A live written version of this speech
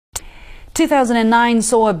2009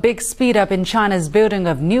 saw a big speed up in China's building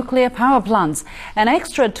of nuclear power plants. An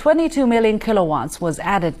extra 22 million kilowatts was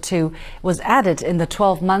added in the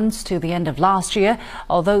 12 months to the end of last year,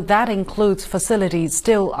 although that includes facilities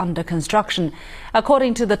still under construction.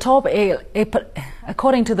 According to the top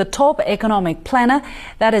economic planner,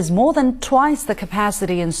 that is more than twice the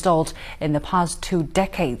capacity installed in the past 2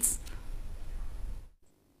 decades.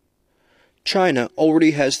 China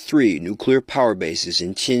already has 3 nuclear power bases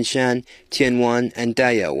in Qinshan, Tianwan, and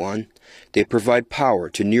Dalian. They provide power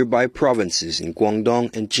to nearby provinces in Guangdong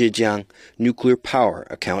and Zhejiang. Nuclear power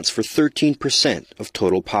accounts for 13% of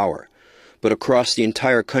total power. But across the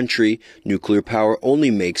entire country, nuclear power only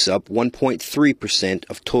makes up 1.3%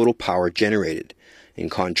 of total power generated. In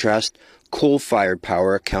contrast, coal-fired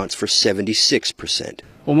power accounts for 76%.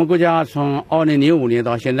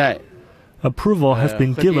 Approval has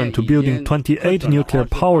been given to building 28 nuclear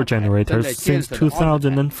power generators since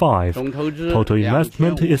 2005. Total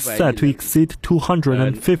investment is set to exceed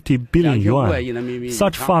 250 billion yuan.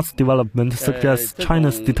 Such fast development suggests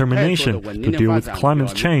China's determination to deal with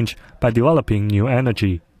climate change by developing new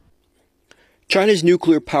energy. China's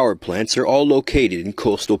nuclear power plants are all located in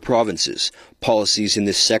coastal provinces. Policies in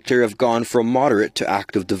this sector have gone from moderate to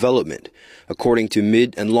active development. According to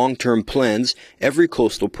mid- and long-term plans, every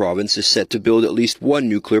coastal province is set to build at least 1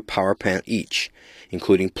 nuclear power plant each.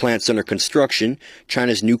 Including plants under construction,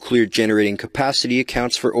 China's nuclear generating capacity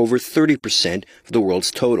accounts for over 30% of the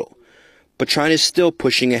world's total. But China is still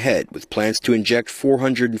pushing ahead with plans to inject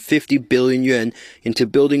 450 billion yuan into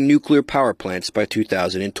building nuclear power plants by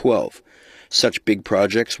 2012. Such big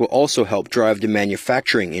projects will also help drive the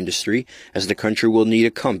manufacturing industry, as the country will need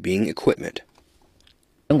accompanying equipment.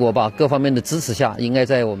 With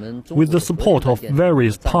the support of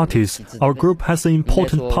various parties, our group has an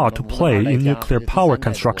important part to play in nuclear power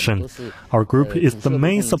construction. Our group is the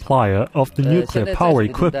main supplier of the nuclear power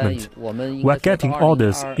equipment. We are getting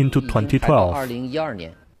orders into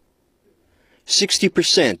 2012.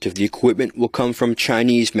 60% of the equipment will come from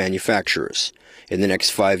Chinese manufacturers. In the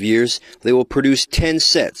next 5 years, they will produce 10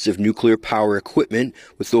 sets of nuclear power equipment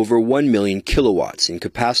with over 1 million kilowatts in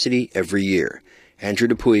capacity every year. Andrew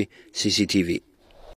Dupuy, CCTV.